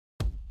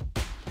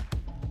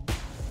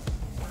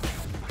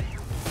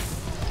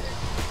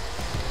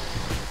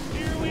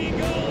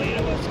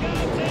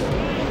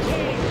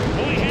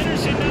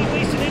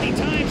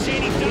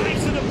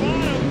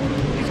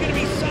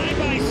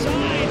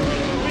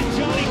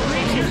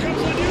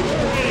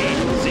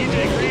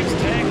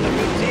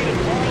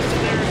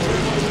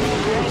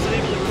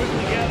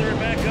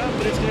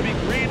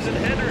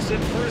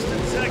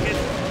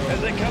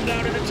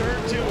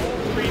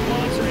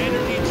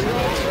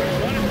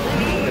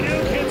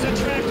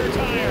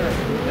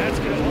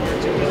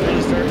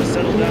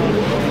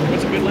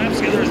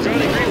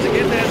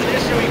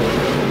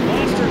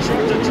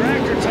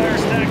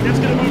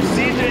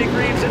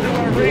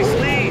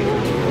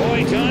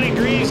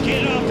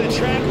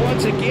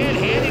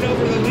handed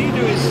over the lead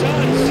to his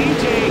son,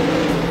 CJ.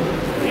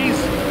 He's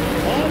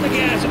on the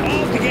gas,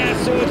 off the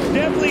gas, so it's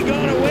definitely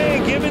gone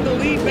away, giving the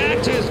lead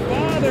back to his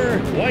father.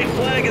 White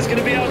flag is going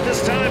to be out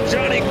this time.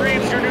 Johnny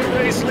Greaves, your new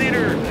race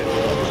leader.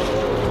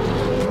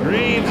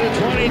 Greaves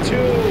at 22.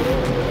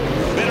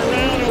 Been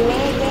around a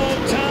long,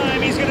 long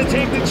time. He's going to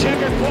take the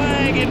checker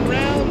flag in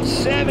round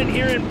 7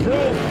 here in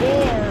Pro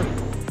 4.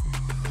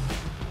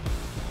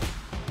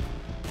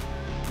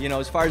 You know,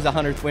 as far as the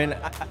 100th win,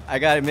 I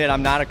gotta admit,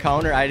 I'm not a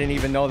counter. I didn't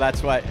even know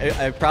that's what.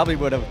 I probably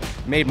would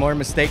have made more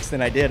mistakes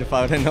than I did if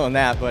I would have known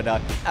that. But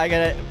I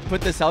gotta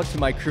put this out to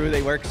my crew.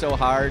 They work so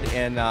hard.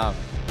 And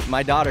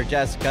my daughter,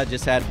 Jessica,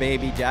 just had a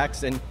baby,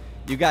 Jackson.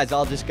 You guys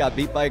all just got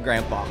beat by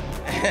grandpa.